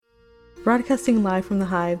Broadcasting live from the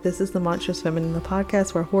Hive, this is The Monstrous Feminine, the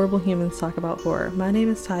podcast where horrible humans talk about horror. My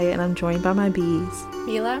name is Taya, and I'm joined by my bees,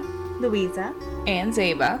 Mila, Louisa, and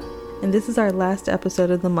Zaba. And this is our last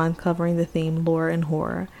episode of the month covering the theme lore and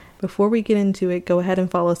horror. Before we get into it, go ahead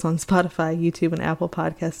and follow us on Spotify, YouTube, and Apple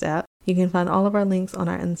Podcast app. You can find all of our links on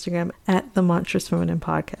our Instagram at The Monstrous Feminine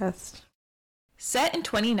Podcast. Set in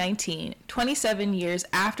 2019, 27 years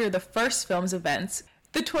after the first film's events,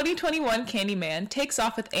 the 2021 Candyman takes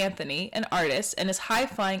off with Anthony, an artist, and his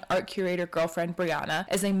high-flying art curator girlfriend Brianna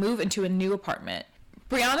as they move into a new apartment.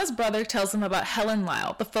 Brianna's brother tells them about Helen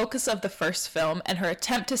Lyle, the focus of the first film, and her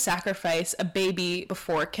attempt to sacrifice a baby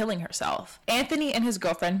before killing herself. Anthony and his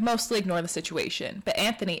girlfriend mostly ignore the situation, but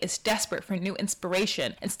Anthony is desperate for new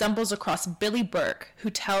inspiration and stumbles across Billy Burke, who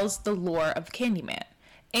tells the lore of Candyman.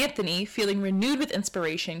 Anthony, feeling renewed with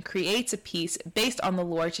inspiration, creates a piece based on the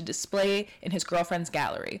lore to display in his girlfriend's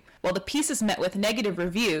gallery. While the piece is met with negative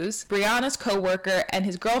reviews, Brianna's co-worker and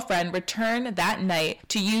his girlfriend return that night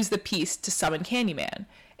to use the piece to summon Candyman.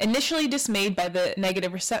 Initially dismayed by the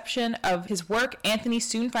negative reception of his work, Anthony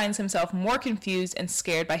soon finds himself more confused and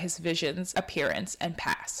scared by his visions, appearance, and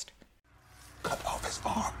past. Cut off his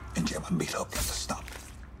arm and jam a meat hook in the stump.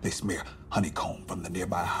 They smear honeycomb from the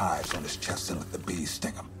nearby hives on his chest and let the bees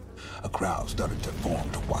sting him. A crowd started to form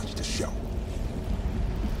to watch the show.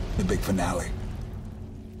 The big finale.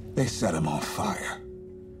 They set him on fire.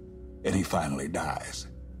 And he finally dies.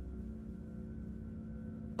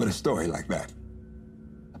 But a story like that,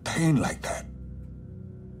 a pain like that,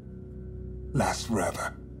 lasts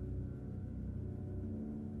forever.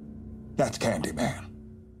 That's Candyman.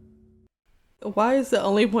 Why is the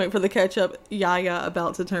only point for the catch-up Yaya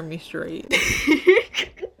about to turn me straight?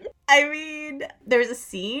 I mean, there's a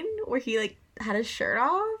scene where he, had his shirt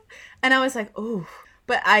off, and I was like, ooh.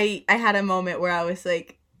 But I had a moment where I was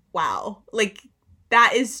like, wow.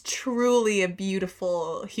 That is truly a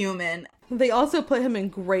beautiful human. They also put him in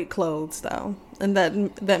great clothes, though, and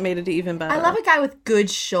that made it even better. I love a guy with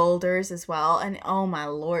good shoulders as well, and oh my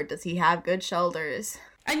lord, does he have good shoulders.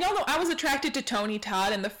 I know, though, I was attracted to Tony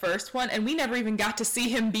Todd in the first one, and we never even got to see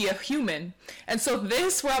him be a human. And so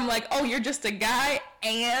this, where I'm like, oh, you're just a guy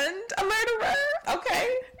and a murderer?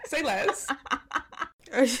 Okay, say less.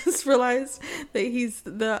 I just realized that he's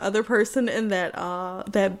the other person in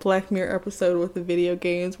that Black Mirror episode with the video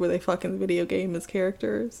games where they fucking video game as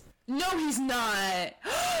characters. No, he's not.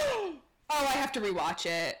 Oh, I have to rewatch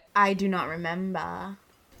it. I do not remember.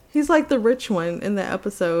 He's like the rich one in the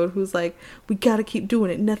episode who's like, we gotta keep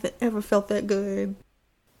doing it. Nothing ever felt that good.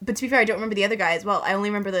 But to be fair, I don't remember the other guy as well. I only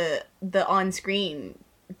remember the on-screen,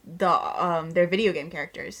 their video game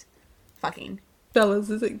characters. Fucking. Fellas,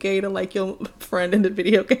 is it gay to like your friend in the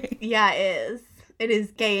video game? Yeah, it is. It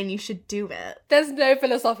is gay and you should do it. There's no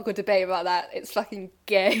philosophical debate about that. It's fucking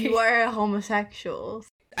gay. You are a homosexual.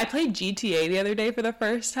 I played GTA the other day for the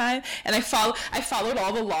first time, and I followed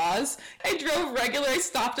all the laws. I drove regular, I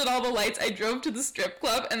stopped at all the lights, I drove to the strip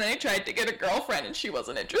club, and then I tried to get a girlfriend, and she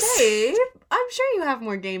wasn't interested. Hey, I'm sure you have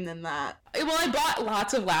more game than that. Well, I bought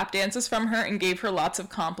lots of lap dances from her and gave her lots of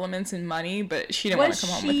compliments and money, but she didn't want to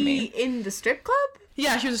come home with me. Was she in the strip club?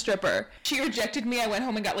 Yeah, she was a stripper. She rejected me, I went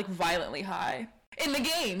home and got, violently high. In the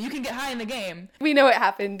game, you can get high in the game. We know what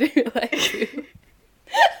happened.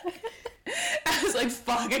 I was like,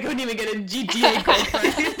 fuck, I couldn't even get a GTA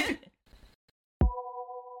girlfriend.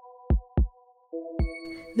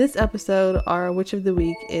 This episode, our Witch of the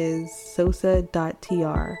Week, is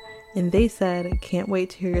Sosa.tr, and they said, can't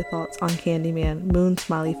wait to hear your thoughts on Candyman, moon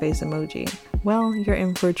smiley face emoji. Well, you're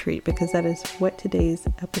in for a treat because that is what today's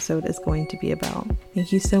episode is going to be about.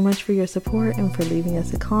 Thank you so much for your support and for leaving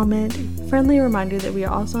us a comment. Friendly reminder that we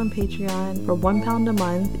are also on Patreon. For £1 a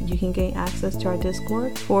month, you can gain access to our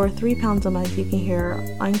Discord. For £3 a month, you can hear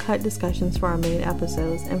uncut discussions for our main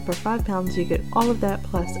episodes. And for £5, you get all of that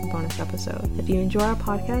plus a bonus episode. If you enjoy our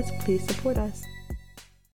podcast, please support us.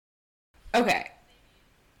 Okay.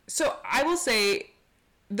 So I will say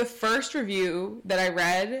the first review that I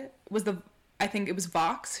read was I think it was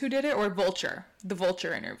Vox who did it, or Vulture, the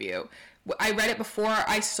Vulture interview. I read it before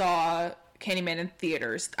I saw Candyman in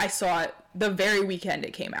theaters. I saw it the very weekend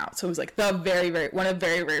it came out. So it was the one of the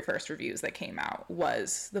very, very first reviews that came out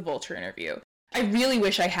was the Vulture interview. I really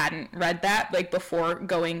wish I hadn't read that, before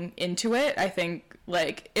going into it. I think,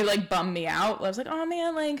 it, bummed me out. I was like, oh,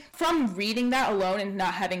 man, from reading that alone and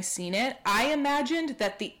not having seen it, I imagined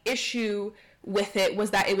that the issue with it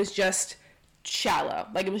was that it was just shallow.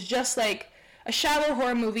 It was just, a shallow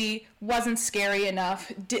horror movie, wasn't scary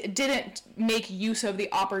enough, didn't make use of the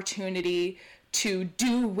opportunity to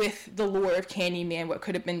do with the lore of Candyman what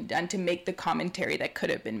could have been done to make the commentary that could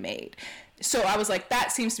have been made. So I was like,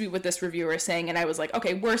 that seems to be what this reviewer is saying. And I was like,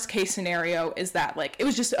 okay, worst case scenario is that, like, it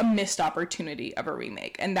was just a missed opportunity of a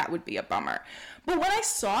remake, and that would be a bummer. But when I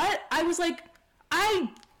saw it, I was like, I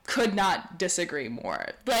could not disagree more.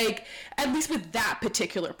 Like, at least with that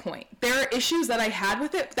particular point. There are issues that I had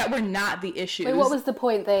with it that were not the issues. Wait, what was the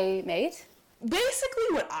point they made? Basically,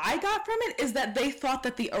 what I got from it is that they thought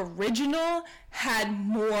that the original had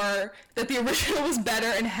more, that the original was better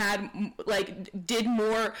and had, like, did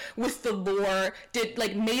more with the lore, did,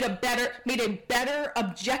 like, made a better,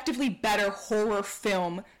 objectively better horror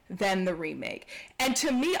film than the remake. And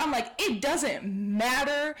to me, I'm like, it doesn't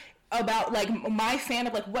matter about, like, my fan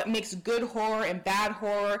of, like, what makes good horror and bad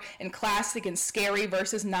horror and classic and scary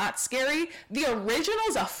versus not scary. The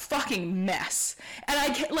original's a fucking mess.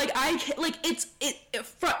 And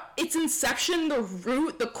from its inception, the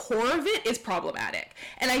root, the core of it is problematic.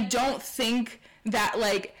 And I don't think that,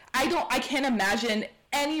 like, I can't imagine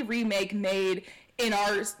any remake made in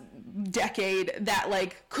our decade that,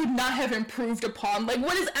 like, could not have improved upon, like,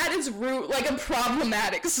 what is at its root, like, a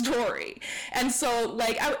problematic story. And so,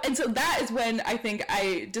 like, so that is when I think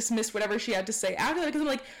I dismissed whatever she had to say after that, because I'm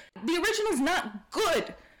like, the original's not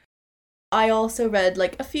good. I also read,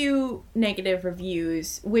 like, a few negative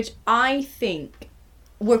reviews, which I think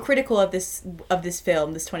were critical of this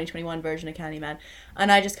film, this 2021 version of Candyman,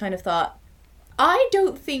 and I just kind of thought, I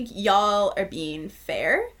don't think y'all are being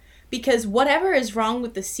fair, because whatever is wrong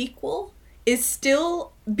with the sequel is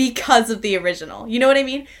still because of the original. You know what I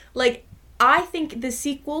mean? Like, I think the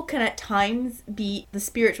sequel can at times be the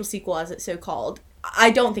spiritual sequel, as it's so called. I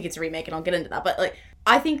don't think it's a remake, and I'll get into that, but, like,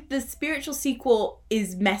 I think the spiritual sequel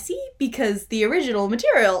is messy because the original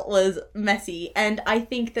material was messy, and I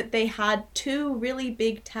think that they had two really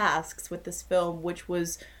big tasks with this film, which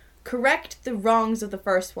was correct the wrongs of the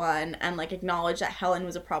first one and, like, acknowledge that Helen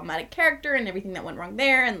was a problematic character and everything that went wrong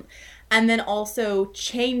there, and then also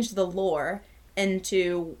change the lore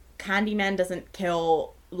into Candyman doesn't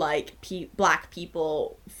kill, like, black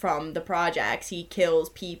people from the projects. He kills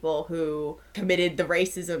people who committed the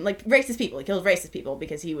racism, like, racist people. He kills racist people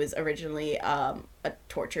because he was originally a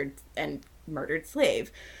tortured and murdered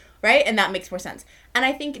slave, right? And that makes more sense. And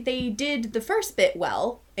I think they did the first bit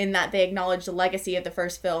well, in that they acknowledged the legacy of the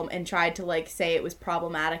first film and tried to, like, say it was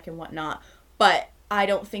problematic and whatnot. But I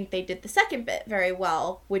don't think they did the second bit very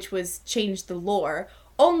well, which was change the lore,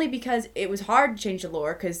 only because it was hard to change the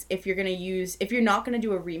lore, because if you're not going to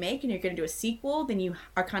do a remake and you're going to do a sequel, then you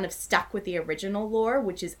are kind of stuck with the original lore,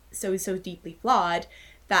 which is so deeply flawed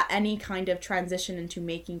that any kind of transition into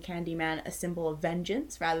making Candyman a symbol of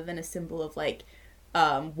vengeance rather than a symbol of, like,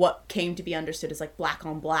 what came to be understood as, like, black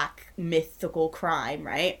on black mythical crime,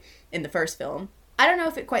 right, in the first film. I don't know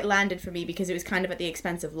if it quite landed for me because it was kind of at the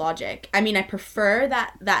expense of logic. I mean, I prefer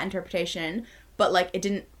that interpretation, but, like, it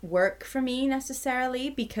didn't work for me necessarily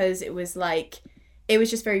because it was, like, it was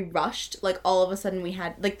just very rushed. Like, all of a sudden we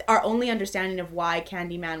had, like, our only understanding of why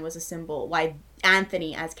Candyman was a symbol, why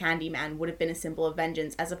Anthony as Candyman would have been a symbol of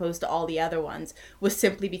vengeance as opposed to all the other ones, was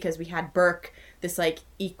simply because we had Burke, this, like,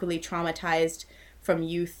 equally traumatized from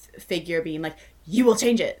youth figure, being like, you will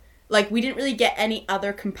change it. Like, we didn't really get any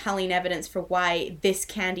other compelling evidence for why this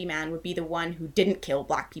Candyman would be the one who didn't kill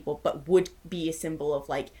black people, but would be a symbol of,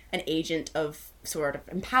 like, an agent of sort of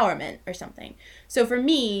empowerment or something. So for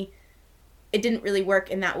me, it didn't really work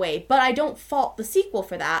in that way. But I don't fault the sequel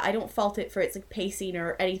for that. I don't fault it for its, like, pacing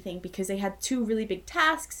or anything, because they had two really big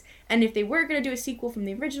tasks, and if they were going to do a sequel from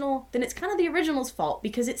the original, then it's kind of the original's fault,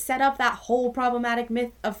 because it set up that whole problematic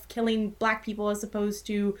myth of killing black people as opposed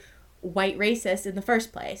to white racists in the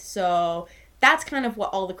first place. So that's kind of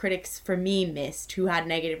what all the critics for me missed who had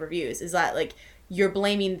negative reviews, is that, like, you're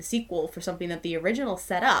blaming the sequel for something that the original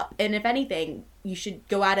set up. And if anything, you should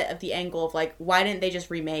go at it at the angle of, like, why didn't they just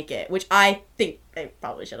remake it? Which I think they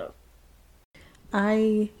probably should have.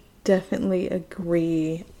 I definitely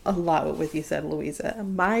agree a lot with what you said, Louisa.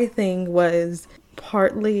 My thing was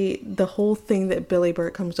partly the whole thing that Billy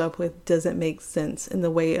Burke comes up with doesn't make sense in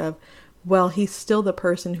the way of, well, he's still the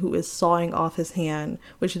person who is sawing off his hand,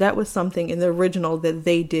 which that was something in the original that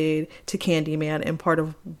they did to Candyman and part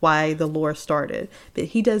of why the lore started. But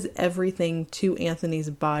he does everything to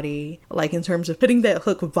Anthony's body, like in terms of putting that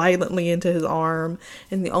hook violently into his arm.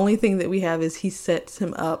 And the only thing that we have is he sets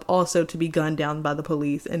him up also to be gunned down by the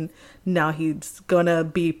police. And now he's gonna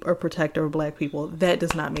be a protector of black people. That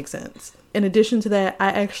does not make sense. In addition to that,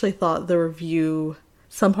 I actually thought the review,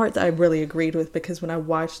 some parts I really agreed with, because when I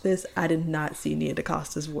watched this, I did not see Nia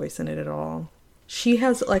DaCosta's voice in it at all. she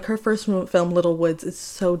has like her first film Little Woods is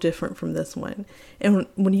so different from this one, and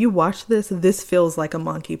when you watch this feels like a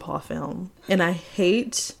Monkey Paw film, and I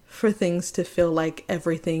hate for things to feel like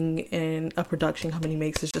everything in a production company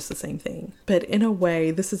makes is just the same thing. But in a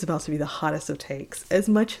way, this is about to be the hottest of takes. As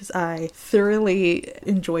much as I thoroughly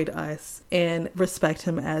enjoyed Us and respect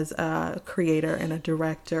him as a creator and a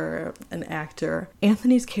director, an actor,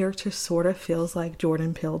 Anthony's character sort of feels like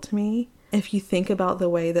Jordan Peele to me. If you think about the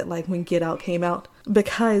way that like when Get Out came out,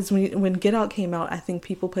 because when Get Out came out, I think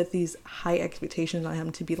people put these high expectations on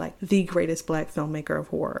him to be like the greatest black filmmaker of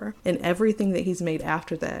horror. And everything that he's made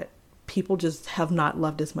after that, people just have not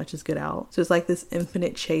loved as much as Get Out. So it's like this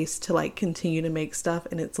infinite chase to like continue to make stuff,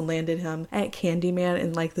 and it's landed him at Candyman,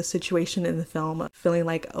 and like the situation in the film feeling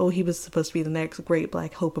like, oh, he was supposed to be the next great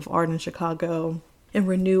black hope of art in Chicago and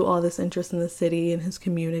renew all this interest in the city and his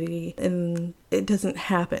community, and it doesn't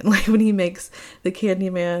happen. Like when he makes the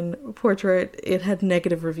Candyman portrait, it had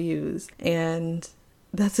negative reviews, and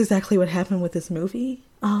that's exactly what happened with this movie.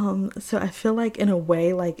 So I feel like in a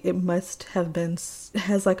way, like it must have been,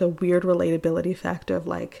 has like a weird relatability factor of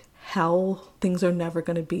like how things are never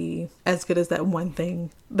going to be as good as that one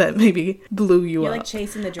thing that maybe blew you up. You're like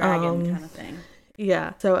chasing the dragon kind of thing.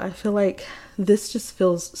 Yeah, so I feel like this just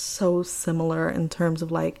feels so similar in terms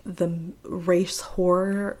of like the race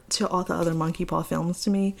horror to all the other Monkey Paw films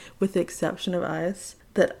to me, with the exception of Us,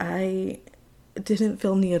 that I didn't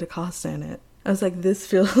feel Nia DaCosta in it. I was like, this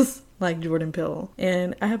feels like Jordan Peele,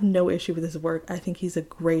 and I have no issue with his work. I think he's a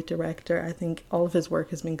great director. I think all of his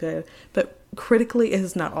work has been good, but critically it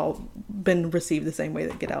has not all been received the same way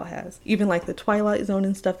that Get Out has. Even like the Twilight Zone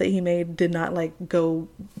and stuff that he made did not like go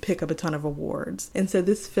pick up a ton of awards. And so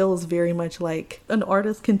this feels very much like an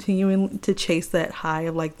artist continuing to chase that high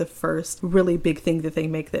of like the first really big thing that they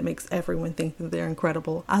make that makes everyone think that they're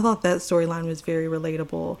incredible. I thought that storyline was very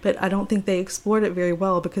relatable, but I don't think they explored it very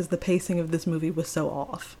well because the pacing of this movie was so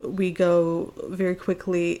off. We go very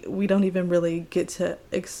quickly. We don't even really get to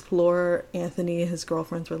explore Anthony and his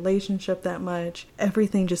girlfriend's relationship that much.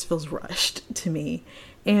 Everything just feels rushed to me.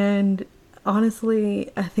 And honestly,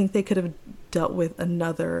 I think they could have dealt with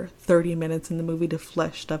another 30 minutes in the movie to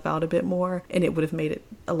flesh stuff out a bit more, and it would have made it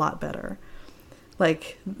a lot better.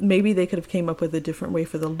 Like, maybe they could have came up with a different way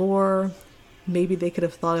for the lore. Maybe they could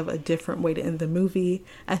have thought of a different way to end the movie.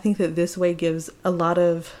 I think that this way gives a lot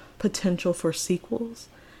of potential for sequels,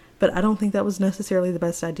 but I don't think that was necessarily the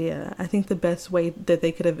best idea. I think the best way that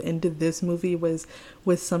they could have ended this movie was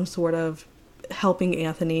with some sort of helping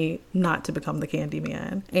Anthony not to become the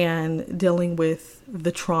Candyman and dealing with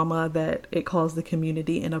the trauma that it caused the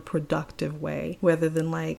community in a productive way, rather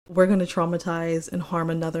than like, we're going to traumatize and harm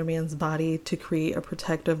another man's body to create a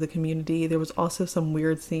protector of the community. There was also some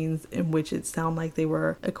weird scenes in which it sounded like they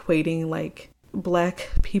were equating like black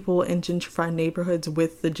people in gentrified neighborhoods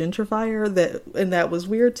with the gentrifier, that was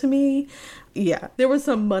weird to me. Yeah, there was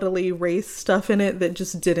some muddly race stuff in it that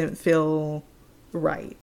just didn't feel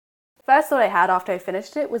right. First thought I had after I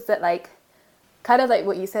finished it was that, like, kind of like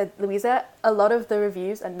what you said, Louisa, a lot of the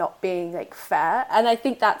reviews are not being like fair, and I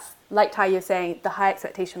think that's like how you're saying, the high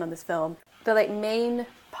expectation on this film, the like main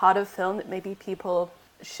part of film that maybe people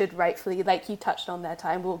should rightfully, like you touched on there,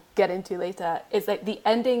 Ty, and we'll get into later, is like the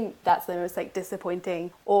ending. That's the most like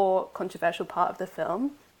disappointing or controversial part of the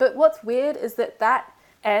film. But what's weird is that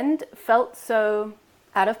end felt so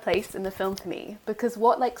out of place in the film to me, because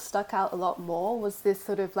what like stuck out a lot more was this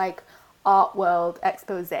sort of like art world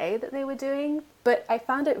expose that they were doing. But I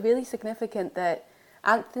found it really significant that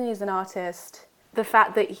Anthony is an artist, the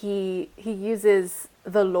fact that he uses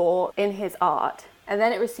the law in his art, and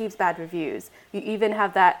then it receives bad reviews. You even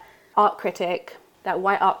have that art critic, that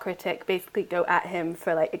white art critic, basically go at him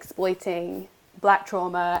for like exploiting black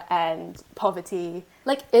trauma and poverty.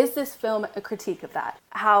 Like, is this film a critique of that?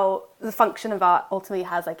 How the function of art ultimately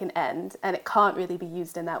has like an end and it can't really be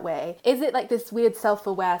used in that way? Is it like this weird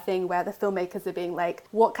self-aware thing where the filmmakers are being like,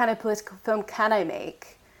 what kind of political film can I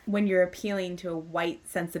make? When you're appealing to a white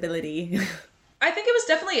sensibility. I think it was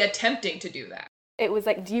definitely attempting to do that. It was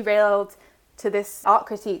like derailed to this art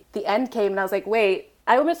critique. The end came and I was like, wait,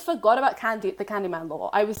 I almost forgot about the Candyman law.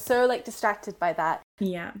 I was so like distracted by that.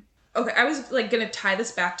 Yeah. Okay, I was like gonna tie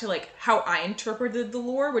this back to like how I interpreted the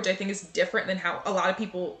lore, which I think is different than how a lot of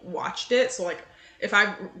people watched it. So like if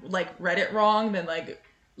I like read it wrong, then like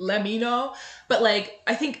let me know. But like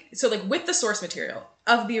I think so, like with the source material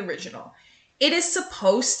of the original, it is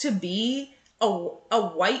supposed to be a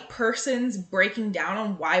white person's breaking down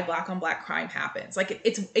on why black on black crime happens. Like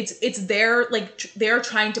it's their like they're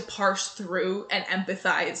trying to parse through and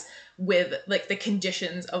empathize with like the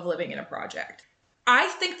conditions of living in a project. I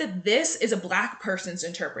think that this is a Black person's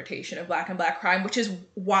interpretation of Black and Black crime, which is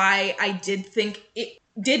why I did think it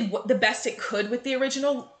did the best it could with the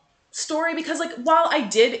original story, because like while I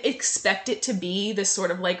did expect it to be this sort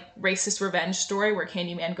of like racist revenge story where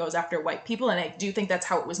Candyman goes after white people, and I do think that's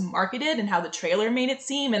how it was marketed and how the trailer made it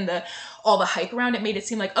seem, and all the hype around it made it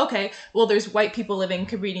seem like, okay, well, there's white people living in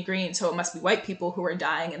Cabrini Green, so it must be white people who are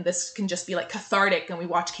dying, and this can just be like cathartic, and we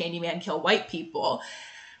watch Candyman kill white people.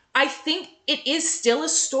 I think it is still a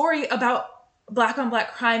story about Black on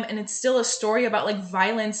Black crime, and it's still a story about like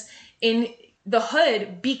violence in the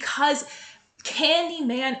hood, because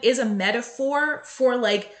Candyman is a metaphor for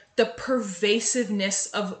like the pervasiveness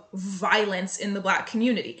of violence in the Black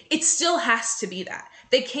community. It still has to be that.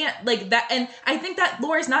 They can't like that. And I think that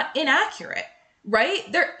lore is not inaccurate, right?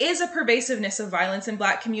 There is a pervasiveness of violence in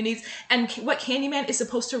Black communities and what Candyman is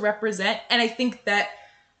supposed to represent. And I think that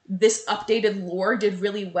this updated lore did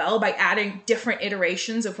really well by adding different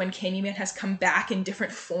iterations of when Candyman has come back in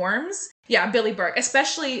different forms. Yeah, Billy Burke,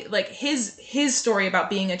 especially like his story about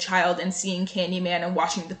being a child and seeing Candyman and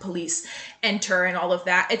watching the police enter and all of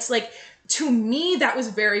that. It's like, to me, that was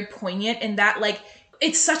very poignant, and that like,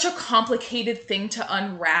 it's such a complicated thing to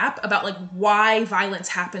unwrap about like why violence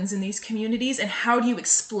happens in these communities and how do you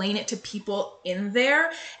explain it to people in there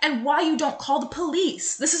and why you don't call the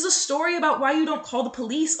police. This is a story about why you don't call the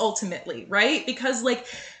police ultimately, right? Because like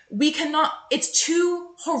it's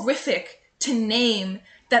too horrific to name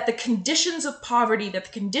that the conditions of poverty, that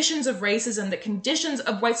the conditions of racism, the conditions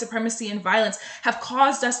of white supremacy and violence have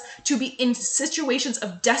caused us to be in situations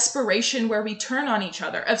of desperation where we turn on each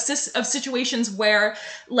other, of situations where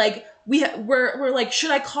like we're like,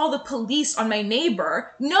 should I call the police on my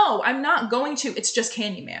neighbor? No, I'm not going to. It's just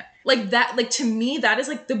Candyman. Like that, like to me, that is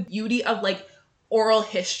like the beauty of like oral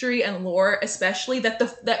history and lore, especially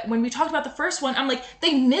that when we talked about the first one, I'm like,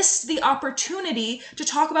 they missed the opportunity to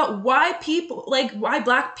talk about why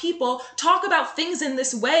Black people talk about things in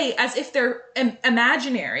this way as if they're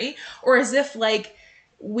imaginary, or as if like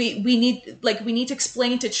we need to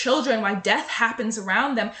explain to children why death happens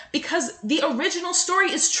around them, because the original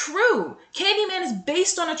story is true. Candyman is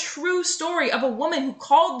based on a true story of a woman who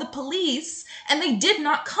called the police and they did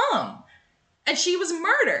not come. And she was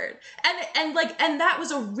murdered. And that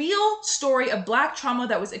was a real story of Black trauma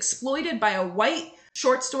that was exploited by a white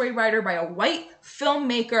short story writer, by a white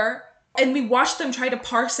filmmaker. And we watched them try to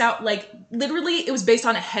parse out, like, literally it was based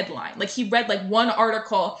on a headline. Like, he read like one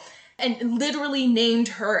article and literally named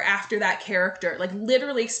her after that character, like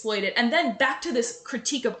literally exploited. And then back to this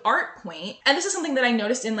critique of art point. And this is something that I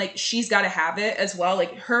noticed in like She's Gotta Have It as well.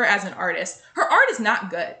 Like her as an artist, her art is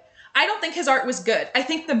not good. I don't think his art was good. I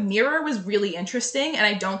think The Mirror was really interesting, and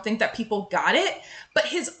I don't think that people got it. But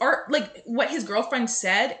his art, like what his girlfriend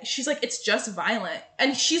said, she's like, it's just violent.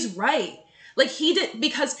 And she's right. Like he did,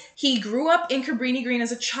 because he grew up in Cabrini Green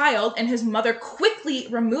as a child, and his mother quickly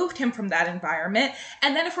removed him from that environment.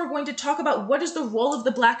 And then if we're going to talk about what is the role of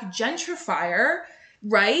the Black gentrifier,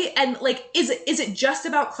 right? And like, is it just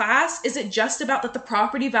about class? Is it just about that the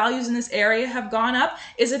property values in this area have gone up?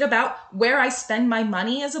 Is it about where I spend my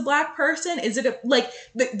money as a Black person? Is it like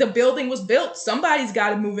the building was built, somebody's got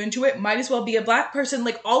to move into it, might as well be a Black person?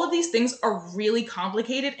 Like all of these things are really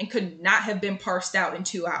complicated and could not have been parsed out in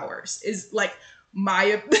 2 hours, is like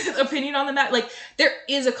my opinion on the matter. Like there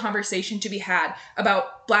is a conversation to be had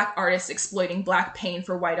about Black artists exploiting Black pain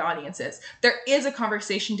for white audiences. There is a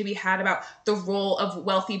conversation to be had about the role of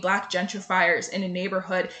wealthy Black gentrifiers in a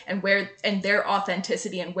neighborhood and their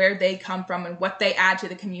authenticity and where they come from and what they add to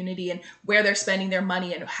the community and where they're spending their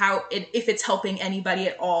money and if it's helping anybody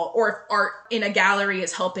at all, or if art in a gallery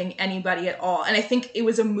is helping anybody at all. And I think it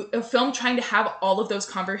was a film trying to have all of those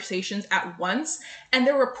conversations at once. And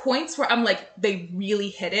there were points where I'm like, they really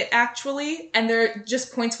hit it actually. And there are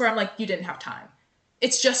just points where I'm like, you didn't have time.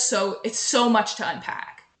 It's so much to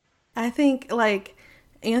unpack. I think like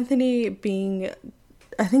Anthony being,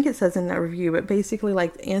 I think it says in that review, but basically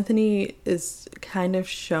like Anthony is kind of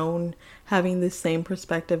shown having the same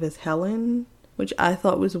perspective as Helen, which I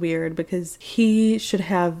thought was weird because he should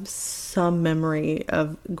have some memory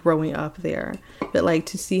of growing up there. But like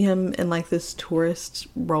to see him in like this tourist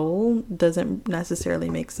role doesn't necessarily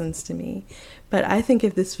make sense to me. But I think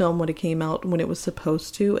if this film would have came out when it was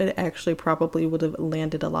supposed to, it actually probably would have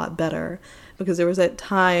landed a lot better. Because there was that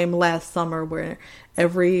time last summer where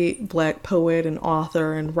every Black poet and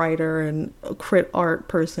author and writer and crit art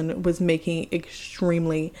person was making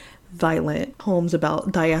extremely violent poems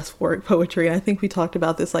about diasporic poetry. I think we talked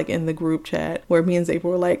about this like in the group chat where me and Zabe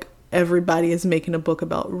were like, everybody is making a book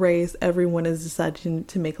about race. Everyone is deciding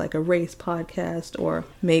to make like a race podcast or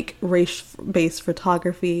make race-based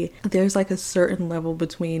photography. There's like a certain level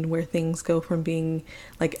between where things go from being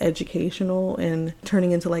like educational and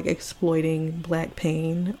turning into like exploiting Black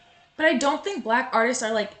pain. But I don't think Black artists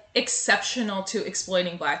are like exceptional to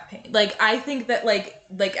exploiting Black pain. Like, I think that like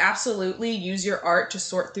absolutely use your art to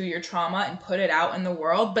sort through your trauma and put it out in the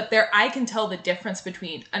world. But I can tell the difference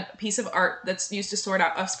between a piece of art that's used to sort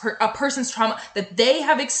out a person's trauma that they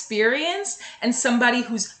have experienced and somebody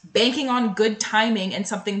who's banking on good timing and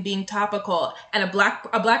something being topical. And a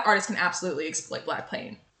black artist can absolutely exploit Black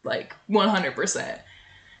pain, like 100%.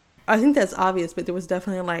 I think that's obvious, but there was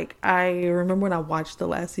definitely like, I remember when I watched the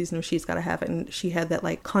last season of She's Gotta Have It, and she had that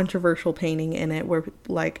like controversial painting in it where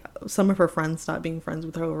like some of her friends stopped being friends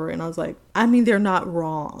with her over it, and I was like, I mean, they're not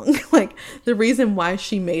wrong. Like, the reason why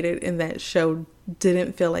she made it in that show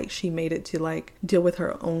didn't feel like she made it to like deal with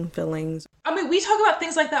her own feelings. I mean, we talk about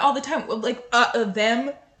things like that all the time. Like,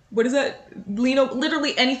 them, what is that?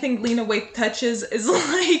 Literally anything Lena Waithe touches is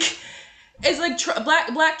like... It's like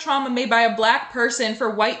black trauma made by a Black person for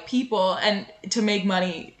white people and to make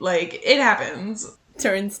money. Like, it happens.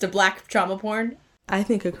 Turns to Black trauma porn. I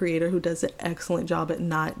think a creator who does an excellent job at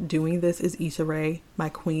not doing this is Issa Rae, my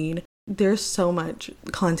queen. There's so much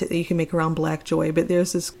content that you can make around Black joy, but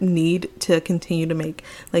there's this need to continue to make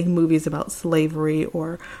like movies about slavery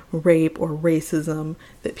or rape or racism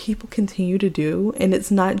that people continue to do. And it's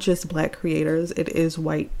not just Black creators, it is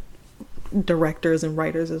white directors and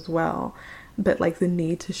writers as well. But like, the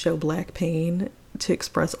need to show Black pain to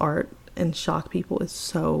express art and shock people is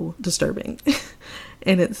so disturbing.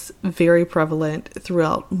 And it's very prevalent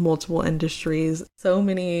throughout multiple industries. So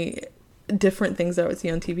many different things that I would see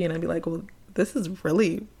on TV and I'd be like, well, this is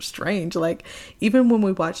really strange. Like, even when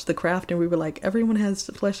we watched The Craft and we were like, everyone has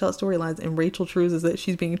fleshed out storylines, and Rachel chooses that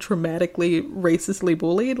she's being traumatically, racistly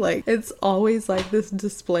bullied. Like, it's always like this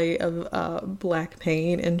display of Black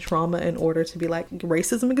pain and trauma in order to be like,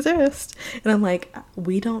 racism exists. And I'm like,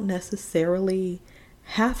 we don't necessarily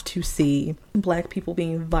have to see Black people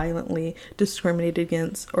being violently discriminated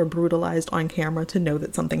against or brutalized on camera to know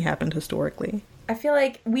that something happened historically. I feel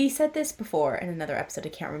like we said this before in another episode, I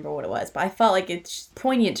can't remember what it was, but I felt like it's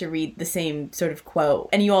poignant to read the same sort of quote.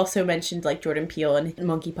 And you also mentioned like Jordan Peele and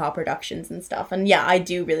Monkey Paw Productions and stuff. And yeah, I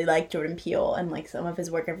do really like Jordan Peele and like some of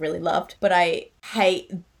his work I've really loved. But I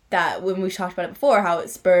hate that when we've talked about it before, how it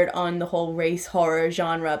spurred on the whole race horror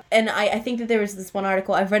genre. And I think that there was this one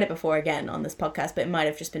article, I've read it before again on this podcast, but it might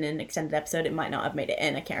have just been an extended episode. It might not have made it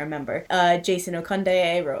in, I can't remember. Jason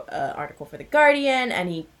Okunde wrote an article for The Guardian, and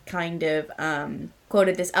he kind of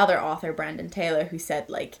quoted this other author, Brandon Taylor, who said,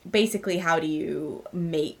 like, basically, how do you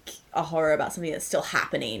make a horror about something that's still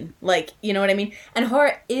happening? Like, you know what I mean? And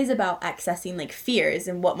horror is about accessing, like, fears,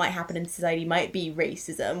 and what might happen in society might be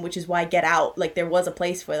racism, which is why Get Out, like, there was a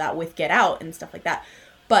place for that with Get Out and stuff like that.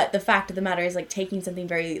 But the fact of the matter is, like, taking something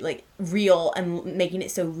very, like, real and making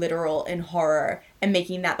it so literal in horror and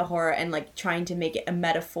making that the horror and, like, trying to make it a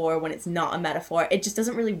metaphor when it's not a metaphor, it just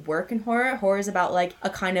doesn't really work in horror. Horror is about, like, a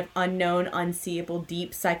kind of unknown, unseeable,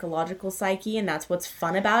 deep psychological psyche, and that's what's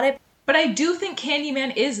fun about it. But I do think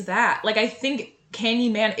Candyman is that. Like, I think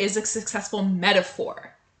Candyman is a successful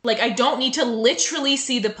metaphor. Like, I don't need to literally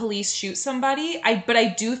see the police shoot somebody, but I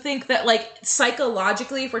do think that, like,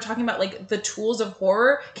 psychologically, if we're talking about, like, the tools of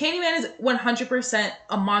horror, Candyman is 100%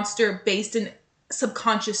 a monster based in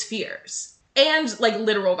subconscious fears and, like,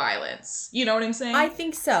 literal violence. You know what I'm saying? I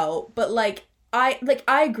think so, but, like, I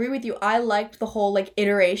agree with you. I liked the whole, like,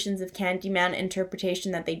 iterations of Candyman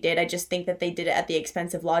interpretation that they did. I just think that they did it at the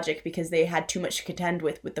expense of logic because they had too much to contend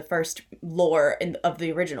with the first lore of the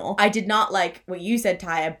original. I did not like what you said,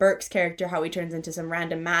 Taya, Burke's character, how he turns into some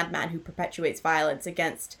random madman who perpetuates violence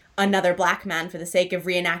against another Black man for the sake of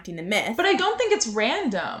reenacting the myth. But I don't think it's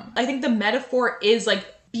random. I think the metaphor is, like,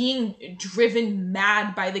 being driven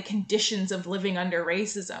mad by the conditions of living under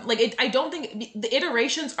racism. Like, I don't think the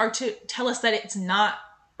iterations are to tell us that it's not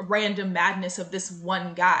random madness of this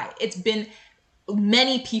one guy. It's been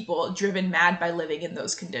many people driven mad by living in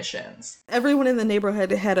those conditions. Everyone in the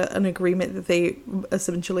neighborhood had an agreement that they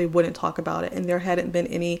essentially wouldn't talk about it, and there hadn't been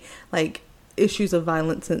any, like, issues of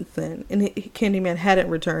violence since then, and Candyman hadn't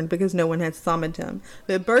returned because no one had summoned him.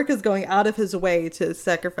 But Burke is going out of his way to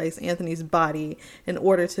sacrifice Anthony's body in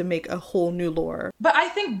order to make a whole new lore. But I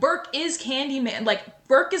think Burke is Candyman. Like,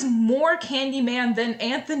 Burke is more Candyman than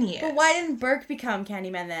Anthony is. But why didn't Burke become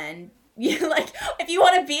Candyman then? You, like, if you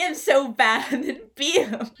want to be him so bad, then be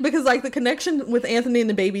him. Because, like, the connection with Anthony and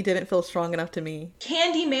the baby didn't feel strong enough to me.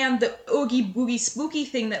 Candyman, the oogie boogie spooky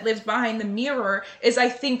thing that lives behind the mirror, is, I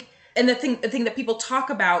think, and the thing that people talk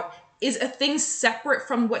about is a thing separate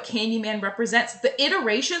from what Candyman represents. The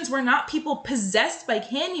iterations were not people possessed by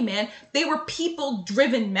Candyman. They were people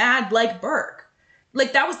driven mad like Burke.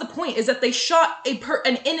 Like, that was the point, is that they shot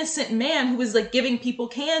an innocent man who was, like, giving people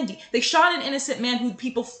candy. They shot an innocent man who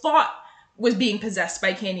people thought was being possessed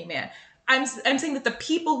by Candyman. I'm saying that the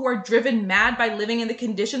people who are driven mad by living in the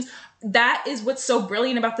conditions, that is what's so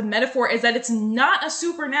brilliant about the metaphor, is that it's not a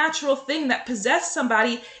supernatural thing that possessed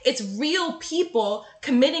somebody. It's real people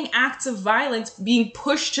committing acts of violence being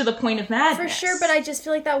pushed to the point of madness. For sure, but I just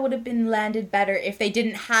feel like that would have been landed better if they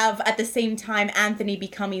didn't have, at the same time, Anthony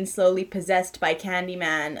becoming slowly possessed by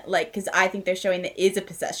Candyman. Like, because I think they're showing there is a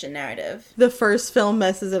possession narrative. The first film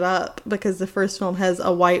messes it up because the first film has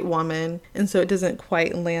a white woman, and so it doesn't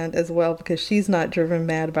quite land as well because she's not driven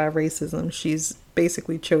mad by racism. She's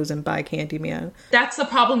basically chosen by Candyman. That's the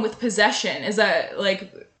problem with possession, is that,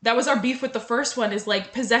 like, that was our beef with the first one, is,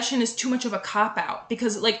 like, possession is too much of a cop-out.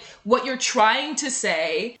 Because, like, what you're trying to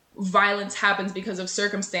say, violence happens because of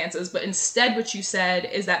circumstances, but instead what you said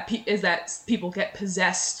is that people get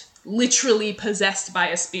possessed, literally possessed by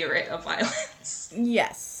a spirit of violence.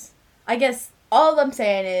 Yes. I guess all I'm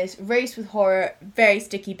saying is, race with horror, very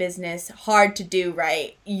sticky business, hard to do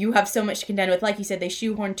right. You have so much to contend with. Like you said, they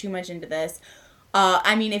shoehorn too much into this.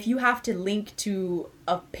 I mean, if you have to link to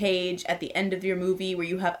a page at the end of your movie where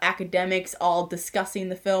you have academics all discussing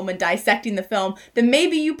the film and dissecting the film, then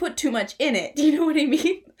maybe you put too much in it. Do you know what I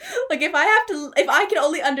mean? Like, if I can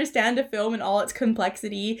only understand a film and all its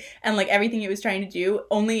complexity and, like, everything it was trying to do,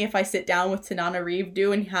 only if I sit down with Tanana Reeve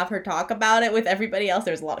and have her talk about it with everybody else.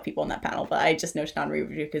 There's a lot of people on that panel, but I just know Tanana Reeve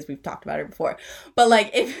because we've talked about her before. But, like,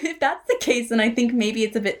 if that's the case, then I think maybe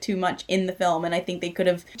it's a bit too much in the film, and I think they could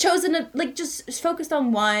have chosen, just focused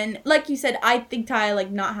on one. Like you said, I think, Ty, like,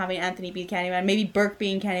 not having Anthony be Candyman, maybe Burke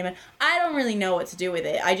being Candyman, I don't really know what to do with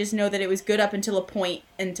it. I just know that it was good up until a point,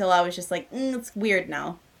 until I was just like, it's weird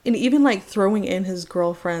now. And even, like, throwing in his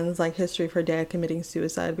girlfriend's, like, history of her dad committing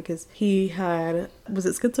suicide because he had, was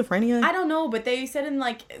it schizophrenia? I don't know, but they said in,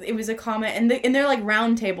 like, it was a comment, in their, like,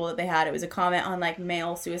 round table that they had, it was a comment on, like,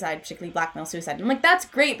 male suicide, particularly black male suicide. And I'm like, that's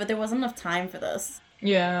great, but there wasn't enough time for this.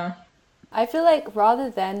 Yeah. I feel like rather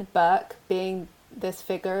than Burke being this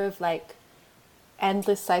figure of, like,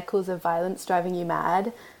 endless cycles of violence driving you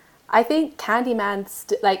mad, I think Candyman,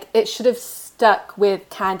 it should have stuck with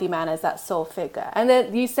Candyman as that sole figure. And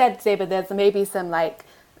then you said, Zeba, there's maybe some, like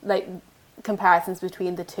comparisons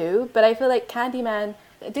between the two. But I feel like Candyman,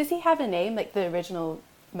 does he have a name, like the original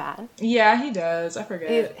man? Yeah, he does. I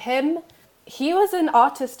forget. He was an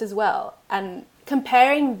artist as well. And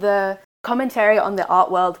comparing the commentary on the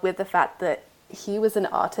art world with the fact that he was an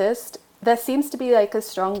artist, there seems to be, like, a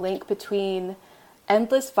strong link between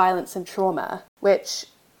endless violence and trauma, which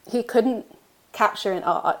he couldn't capture in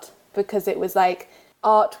art because it was like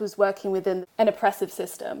art was working within an oppressive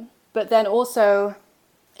system. But then also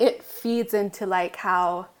it feeds into, like,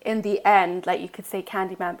 how in the end, like, you could say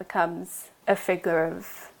Candyman becomes a figure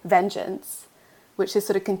of vengeance, which is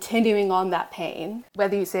sort of continuing on that pain,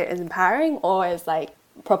 whether you say it as empowering or as, like,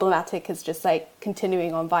 problematic as just, like,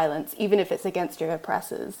 continuing on violence, even if it's against your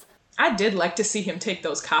oppressors. I did like to see him take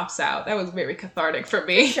those cops out. That was very cathartic for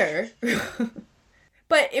me. Sure.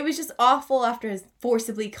 But it was just awful after his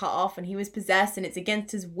forcibly cut off and he was possessed and it's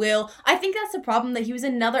against his will. I think that's the problem, that he was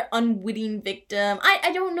another unwitting victim.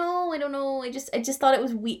 I don't know. I just thought it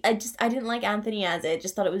was weak. I didn't like Anthony as it. I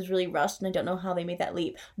just thought it was really rushed and I don't know how they made that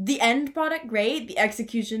leap. The end product, great. The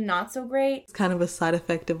execution, not so great. It's kind of a side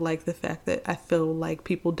effect of, like, the fact that I feel like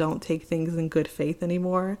people don't take things in good faith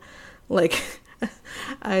anymore. Like,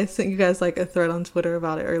 I sent you guys, like, a thread on Twitter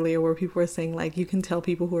about it earlier where people were saying, like, you can tell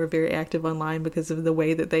people who are very active online because of the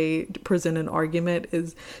way that they present an argument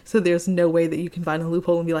is, so there's no way that you can find a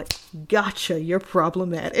loophole and be like, gotcha, you're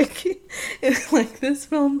problematic. It's like, this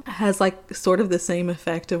film has, like, sort of the same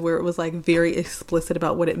effect of where it was, like, very explicit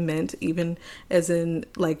about what it meant, even as in,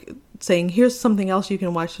 like, saying, here's something else you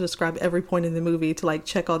can watch to describe every point in the movie, to, like,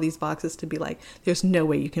 check all these boxes to be like, there's no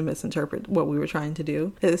way you can misinterpret what we were trying to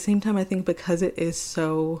do. At the same time, I think because it is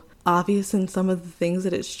so obvious in some of the things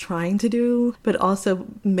that it's trying to do, but also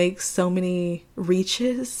makes so many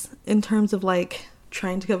reaches in terms of, like,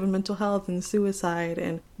 trying to cover mental health and suicide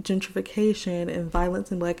and gentrification and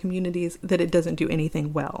violence in Black communities, that it doesn't do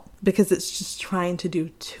anything well because it's just trying to do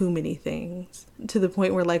too many things, to the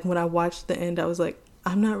point where, like, when I watched the end, I was like,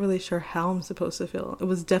 I'm not really sure how I'm supposed to feel. It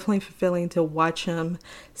was definitely fulfilling to watch him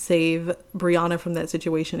save Brianna from that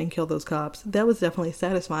situation and kill those cops. That was definitely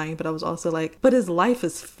satisfying, but I was also like, but his life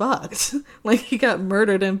is fucked. Like, he got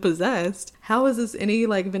murdered and possessed. How is this any,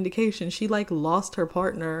 like, vindication? She, like, lost her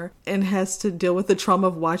partner and has to deal with the trauma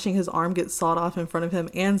of watching his arm get sawed off in front of him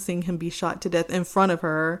and seeing him be shot to death in front of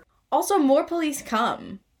her. Also, more police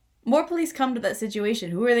come. More police come to that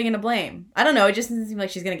situation. Who are they going to blame? I don't know. It just doesn't seem like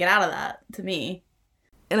she's going to get out of that, to me.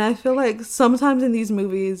 And I feel like sometimes in these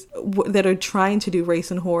movies that are trying to do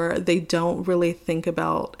race and horror, they don't really think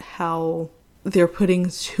about how they're putting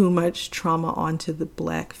too much trauma onto the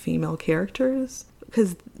black female characters.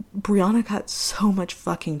 Because Brianna got so much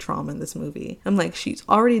fucking trauma in this movie. I'm like, she's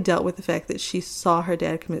already dealt with the fact that she saw her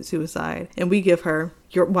dad commit suicide. And we give her,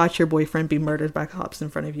 watch your boyfriend be murdered by cops in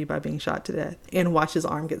front of you by being shot to death. And watch his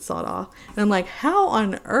arm get sawed off. And I'm like, how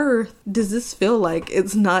on earth does this feel like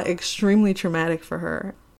it's not extremely traumatic for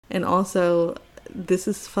her? And also, this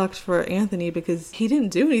is fucked for Anthony because he didn't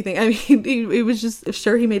do anything. I mean, it was just,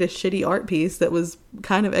 sure, he made a shitty art piece that was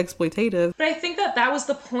kind of exploitative. But I think that was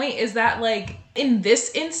the point, is that, like, in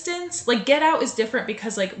this instance, like, Get Out is different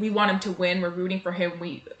because, like, we want him to win. We're rooting for him.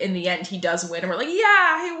 In the end, he does win. And we're like,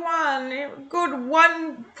 yeah, he won. Good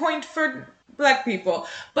 1 point for black people.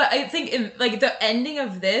 But I think in, like, the ending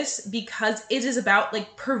of this, because it is about,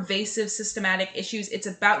 like, pervasive systematic issues, it's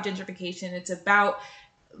about gentrification, it's about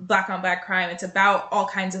black on black crime, it's about all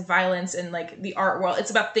kinds of violence in, like, the art world,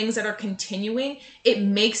 it's about things that are continuing. It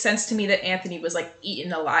makes sense to me that Anthony was, like,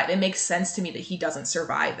 eaten alive. It makes sense to me that he doesn't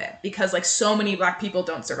survive it because, like, so many black people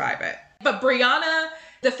don't survive it. But Brianna,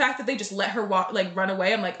 the fact that they just let her run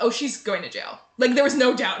away, I'm like, oh, she's going to jail. Like, there was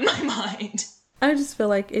no doubt in my mind. I just feel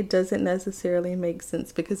like it doesn't necessarily make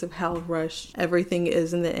sense because of how rushed everything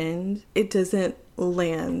is in the end. It doesn't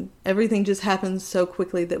land. Everything just happens so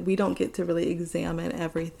quickly that we don't get to really examine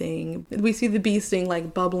everything. We see the bee sting,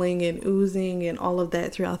 like, bubbling and oozing and all of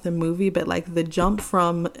that throughout the movie, but, like, the jump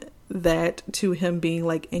from that to him being,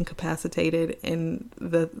 like, incapacitated and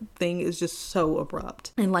the thing is just so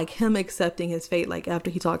abrupt. And, like, him accepting his fate, like, after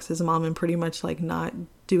he talks to his mom and pretty much, like, not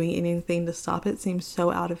doing anything to stop it seems so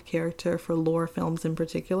out of character for lore films in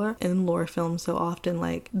particular. In lore films, so often,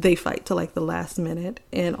 like, they fight to, like, the last minute.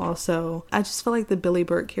 And also, I just feel like the Billy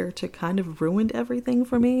Burke character kind of ruined everything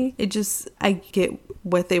for me. I get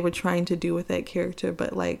what they were trying to do with that character,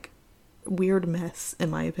 but, like, weird mess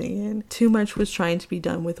in my opinion. Too much was trying to be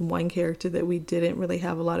done with one character that we didn't really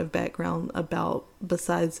have a lot of background about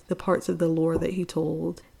besides the parts of the lore that he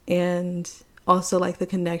told. And also, like, the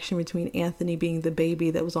connection between Anthony being the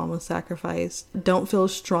baby that was almost sacrificed don't feel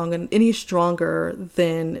any stronger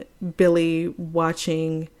than Billy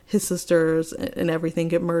watching his sisters and everything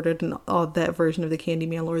get murdered and all that version of the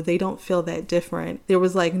Candyman lore. They don't feel that different. There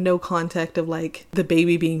was, like, no contact of, like, the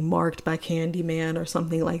baby being marked by Candyman or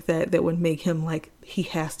something like that would make him, like, he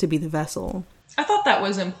has to be the vessel. I thought that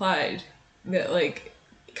was implied, that, like,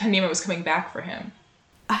 Candyman was coming back for him.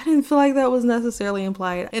 I didn't feel like that was necessarily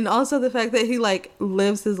implied. And also the fact that he, like,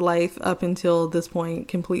 lives his life up until this point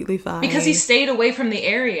completely fine. Because he stayed away from the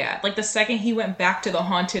area. Like, the second he went back to the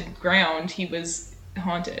haunted ground, he was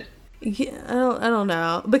haunted. Yeah, I don't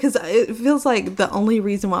know. Because it feels like the only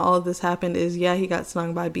reason why all of this happened is, yeah, he got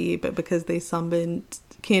stung by a bee, but because they summoned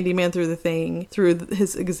Candyman through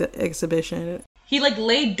his exhibition. He, like,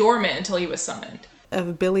 lay dormant until he was summoned.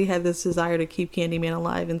 If Billy had this desire to keep Candyman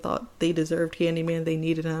alive and thought they deserved Candyman, they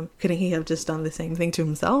needed him, couldn't he have just done the same thing to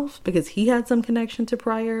himself? Because he had some connection to a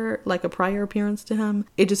prior appearance to him.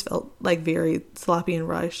 It just felt, like, very sloppy and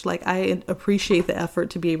rushed. Like, I appreciate the effort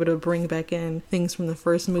to be able to bring back in things from the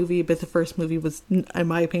first movie, but the first movie was, in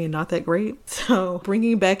my opinion, not that great. So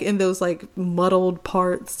bringing back in those, like, muddled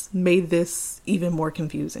parts made this even more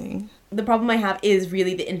confusing. The problem I have is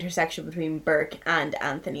really the intersection between Burke and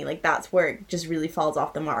Anthony. Like, that's where it just really falls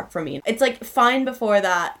off the mark for me. It's, like, fine before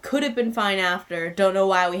that, could have been fine after. Don't know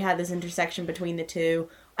why we had this intersection between the two.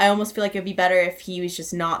 I almost feel like it'd be better if he was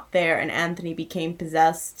just not there and Anthony became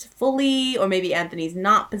possessed fully, or maybe Anthony's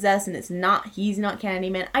not possessed and he's not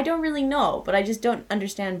Candyman. I don't really know, but I just don't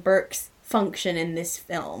understand Burke's function in this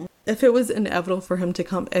film. If it was inevitable for him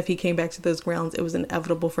if he came back to those grounds, it was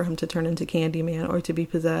inevitable for him to turn into Candyman or to be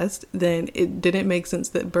possessed, then it didn't make sense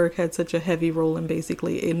that Burke had such a heavy role in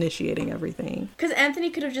basically initiating everything. Because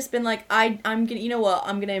Anthony could have just been like, I'm gonna, you know what,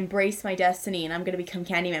 I'm gonna embrace my destiny and I'm gonna become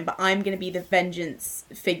Candyman, but I'm gonna be the vengeance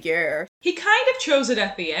figure. He kind of chose it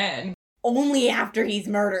at the end. Only after he's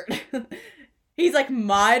murdered. He's like,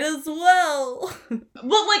 might as well.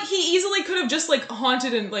 Well, like, he easily could have just, like,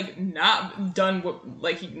 haunted and, like, not done what,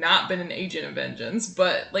 like, he'd not been an agent of vengeance,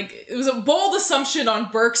 but, like, it was a bold assumption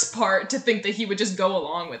on Burke's part to think that he would just go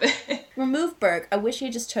along with it. Remove Burke. I wish he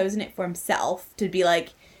had just chosen it for himself to be like,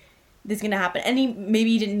 this is gonna happen. And maybe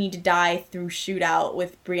he didn't need to die through shootout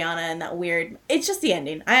with Brianna and that weird... It's just the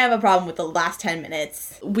ending. I have a problem with the last 10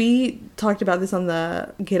 minutes. We talked about this on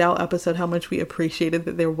the Get Out episode, how much we appreciated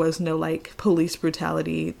that there was no, like, police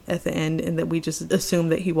brutality at the end and that we just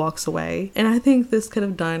assumed that he walks away. And I think this could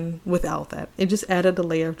have done without that. It just added a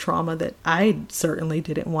layer of trauma that I certainly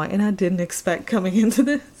didn't want and I didn't expect coming into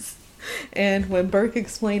this. And when Burke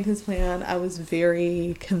explained his plan, I was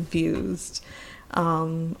very confused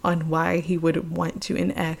on why he would want to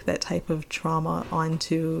enact that type of trauma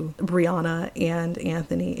onto Brianna and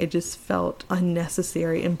Anthony. It just felt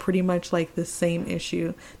unnecessary and pretty much like the same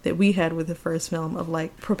issue that we had with the first film of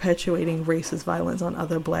like perpetuating racist violence on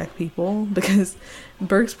other Black people, because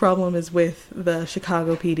Burke's problem is with the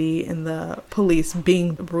Chicago PD and the police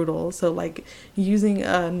being brutal. So like using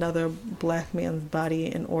another Black man's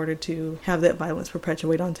body in order to have that violence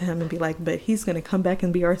perpetuate onto him and be like, but he's going to come back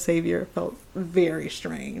and be our savior, felt very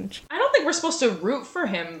strange. I don't think we're supposed to root for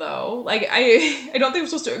him, though. Like, I don't think we're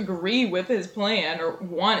supposed to agree with his plan or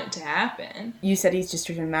want it to happen. You said he's just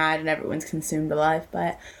driven mad and everyone's consumed alive,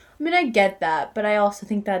 but I mean, I get that, but I also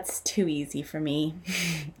think that's too easy for me.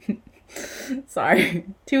 Sorry.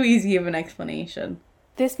 Too easy of an explanation.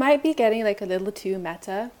 This might be getting like a little too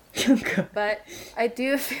meta, but I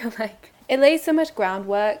do feel like it lays so much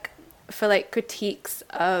groundwork for like critiques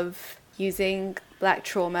of using Black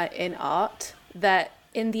trauma in art that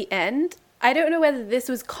in the end, I don't know whether this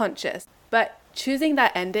was conscious, but choosing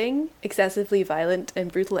that ending, excessively violent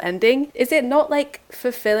and brutal ending, is it not like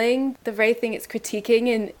fulfilling the very thing it's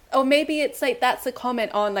critiquing? And or maybe it's like that's a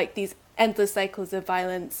comment on like these endless cycles of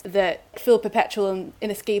violence that feel perpetual and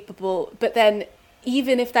inescapable. But then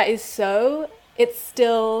even if that is so, it's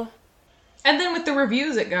still... And then with the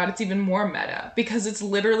reviews it got, it's even more meta, because it's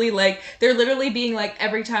literally like, they're literally being like,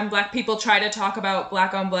 every time Black people try to talk about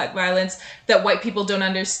Black on Black violence, that white people don't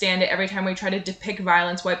understand it. Every time we try to depict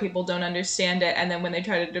violence, white people don't understand it. And then when they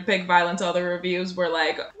try to depict violence, all the reviews were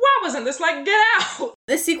like, why wasn't this like Get Out?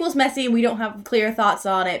 The sequel's messy and we don't have clear thoughts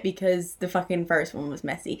on it because the fucking first one was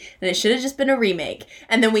messy. And it should have just been a remake.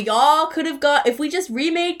 And then we all could have got, if we just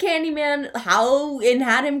remade Candyman and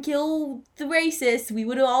had him kill the racist, we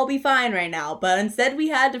would all be fine right now. But instead we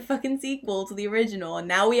had a fucking sequel to the original, and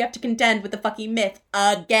now we have to contend with the fucking myth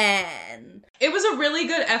again. It was a really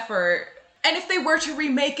good effort. And if they were to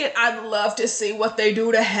remake it, I'd love to see what they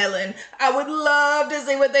do to Helen. I would love to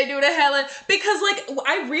see what they do to Helen. Because, like,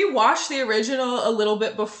 I rewatched the original a little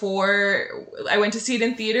bit before I went to see it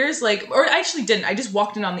in theaters. Like, or I actually didn't. I just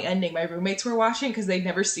walked in on the ending. My roommates were watching because they'd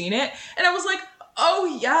never seen it. And I was like,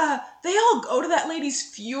 oh yeah, they all go to that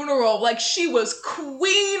lady's funeral like she was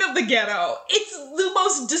queen of the ghetto. It's the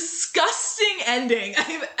most disgusting ending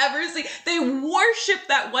I've ever seen. They worship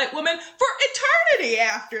that white woman for eternity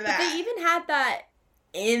after that. But they even had that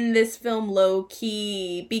in this film low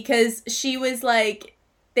key, because she was like,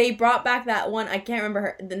 they brought back that one, I can't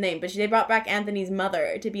remember the name, but they brought back Anthony's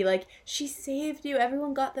mother to be like, she saved you,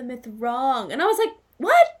 everyone got the myth wrong. And I was like,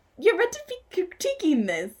 what? You're meant to be critiquing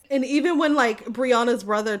this. And even when like Brianna's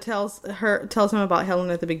brother tells him about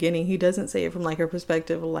Helen at the beginning, he doesn't say it from like her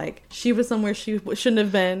perspective, like she was somewhere she shouldn't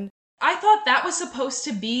have been. I thought that was supposed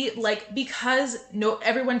to be like, because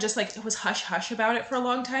everyone just like was hush hush about it for a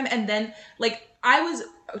long time, and then like I was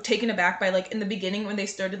taken aback by like in the beginning when they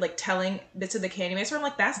started like telling bits of the Candyman story. I'm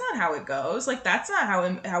like, that's not how it goes. Like that's not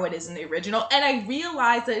how it is in the original. And I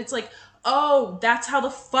realized that it's like, oh, that's how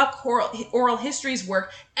the fuck oral histories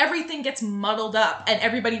work. Everything gets muddled up and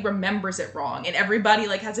everybody remembers it wrong and everybody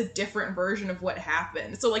like has a different version of what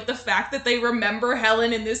happened. So like the fact that they remember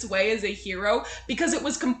Helen in this way as a hero because it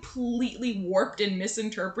was completely warped and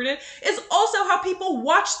misinterpreted is also how people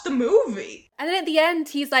watched the movie. And then at the end,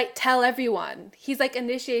 he's like, tell everyone. He's like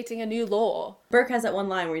initiating a new law. Burke has that one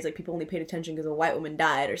line where he's like, people only paid attention because a white woman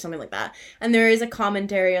died or something like that. And there is a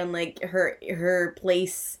commentary on like her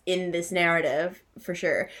place in this narrative for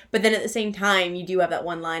sure. But then at the same time, you do have that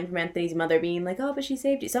one line from Anthony's mother being like, oh, but she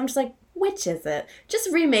saved you. So I'm just like, which is it?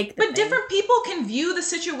 Just remake the thing. Different people can view the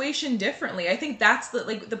situation differently. I think that's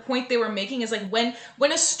the point they were making is like when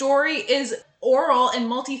a story is oral and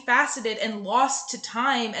multifaceted and lost to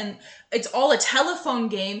time, and it's all a telephone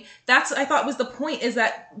game. That's, I thought, was the point, is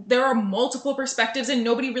that there are multiple perspectives and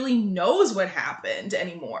nobody really knows what happened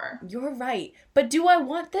anymore. You're right. But do I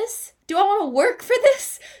want this? Do I want to work for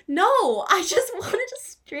this? No, I just wanted a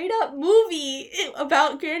straight up movie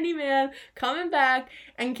about Candyman coming back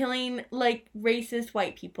and killing, like, racist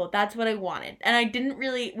white people. That's what I wanted. And I didn't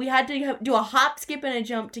really, we had to do a hop, skip, and a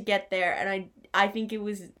jump to get there, and I think it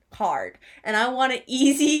was hard. And I want an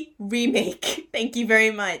easy remake. Thank you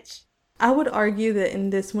very much. I would argue that in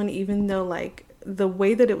this one, even though, like, the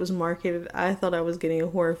way that it was marketed, I thought I was getting a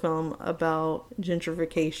horror film about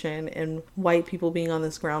gentrification and white people being on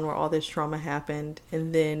this ground where all this trauma happened,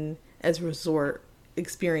 and then as a resort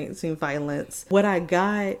experiencing violence. What I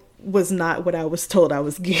got was not what I was told I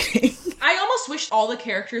was getting. I almost wish all the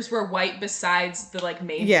characters were white besides the, like,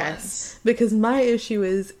 main ones. Because my issue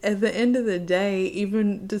is, at the end of the day,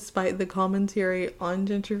 even despite the commentary on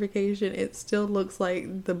gentrification, it still looks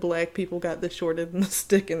like the black people got the short end of the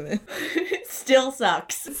stick in this. It still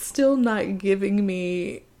sucks. It's still not giving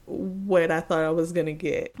me what I thought I was gonna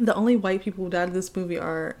get. The only white people who died in this movie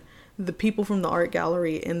are the people from the art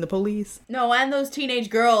gallery and the police. No, and those teenage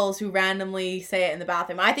girls who randomly say it in the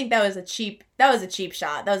bathroom. I think that was a cheap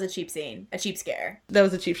shot. That was a cheap scene. A cheap scare. That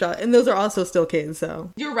was a cheap shot. And those are also still kids,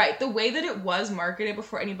 so. You're right. The way that it was marketed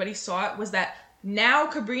before anybody saw it was that now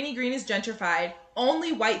Cabrini Green is gentrified.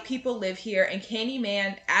 Only white people live here, and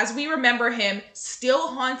Candyman, as we remember him, still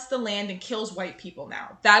haunts the land and kills white people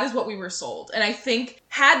now. That is what we were sold. And I think,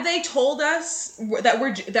 had they told us that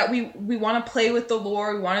we want to play with the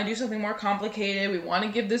lore, we want to do something more complicated, we want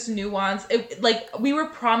to give this nuance, we were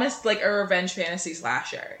promised, like, a revenge fantasy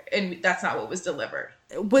slasher, and that's not what was delivered.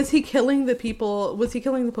 Was he killing the people? Was he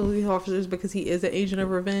killing the police officers because he is an agent of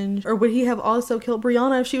revenge? Or would he have also killed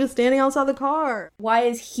Brianna if she was standing outside the car? Why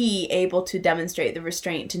is he able to demonstrate the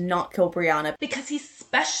restraint to not kill Brianna? Because he's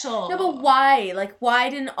special. No, but why? Like, why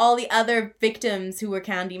didn't all the other victims who were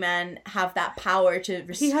Candyman have that power to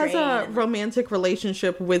restrain? He has a romantic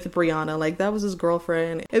relationship with Brianna. Like, that was his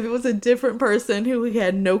girlfriend. If it was a different person who he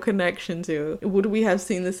had no connection to, would we have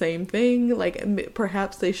seen the same thing? Like,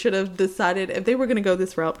 perhaps they should have decided, if they were going to go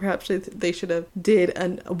this route, perhaps they should have did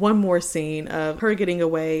one more scene of her getting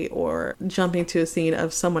away, or jumping to a scene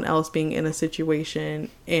of someone else being in a situation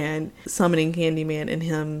and summoning Candyman and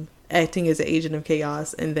him acting as an agent of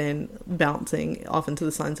chaos, and then bouncing off into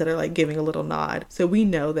the sunset, or like giving a little nod. So we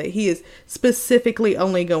know that he is specifically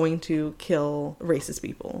only going to kill racist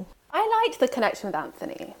people. I liked the connection with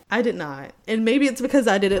Anthony. I did not. And maybe it's because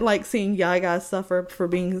I didn't like seeing Yaga suffer for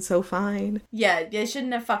being so fine. Yeah, they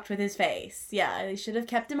shouldn't have fucked with his face. Yeah, they should have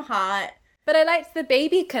kept him hot. But I liked the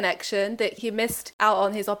baby connection, that he missed out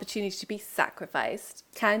on his opportunity to be sacrificed.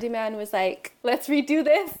 Candyman was like, let's redo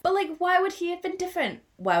this. But, like, why would he have been different?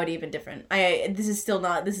 Why would he have been different? This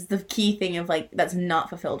is the key thing of, like, that's not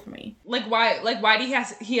fulfilled for me. Why do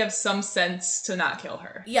he have some sense to not kill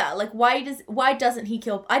her? Yeah, like, why doesn't he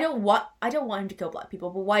kill, I don't want him to kill black people,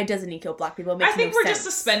 but why doesn't he kill black people? It makes I think no we're sense.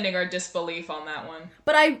 just suspending our disbelief on that one.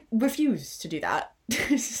 But I refuse to do that.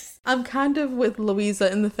 I'm kind of with Louisa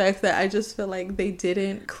in the fact that I just feel like they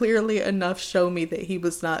didn't clearly enough show me that he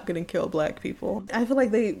was not going to kill black people. I feel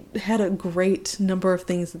like they had a great number of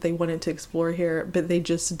things that they wanted to explore here, but they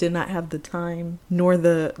just did not have the time nor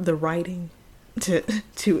the writing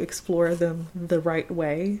to explore them the right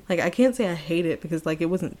way. Like, I can't say I hate it, because like, it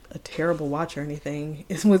wasn't a terrible watch or anything.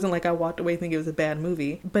 It wasn't like I walked away thinking it was a bad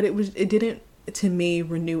movie, but it didn't, to me,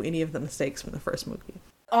 renew any of the mistakes from the first movie.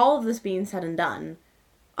 All of this being said and done,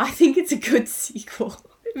 I think it's a good sequel,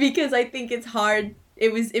 because I think it's hard.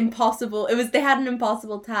 It was impossible. They had an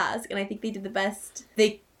impossible task, and I think they did the best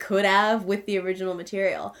they could have with the original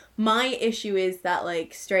material. My issue is that,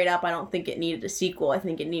 like, straight up, I don't think it needed a sequel. I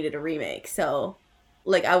think it needed a remake. So,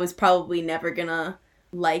 like, I was probably never gonna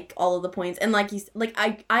like all of the points. And like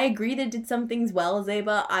I agree that it did some things well,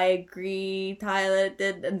 Zeba. I agree Tyler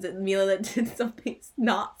did, and Mila that did some things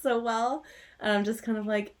not so well. And I'm just kind of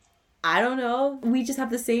like, I don't know. We're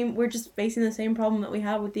just facing the same problem that we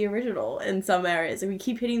have with the original in some areas. And we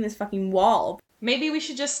keep hitting this fucking wall. Maybe we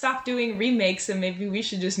should just stop doing remakes, and maybe we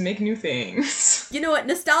should just make new things. You know what?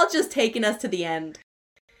 Nostalgia's taken us to the end.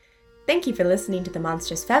 Thank you for listening to The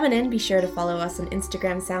Monstrous Feminine. Be sure to follow us on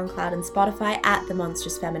Instagram, SoundCloud, and Spotify at The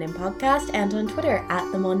Monstrous Feminine Podcast, and on Twitter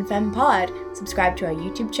at The MonFemPod. Subscribe to our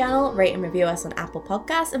YouTube channel, rate and review us on Apple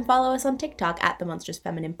Podcasts, and follow us on TikTok at The Monstrous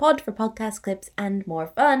Feminine Pod for podcast clips and more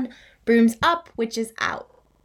fun. Brooms up, witches out.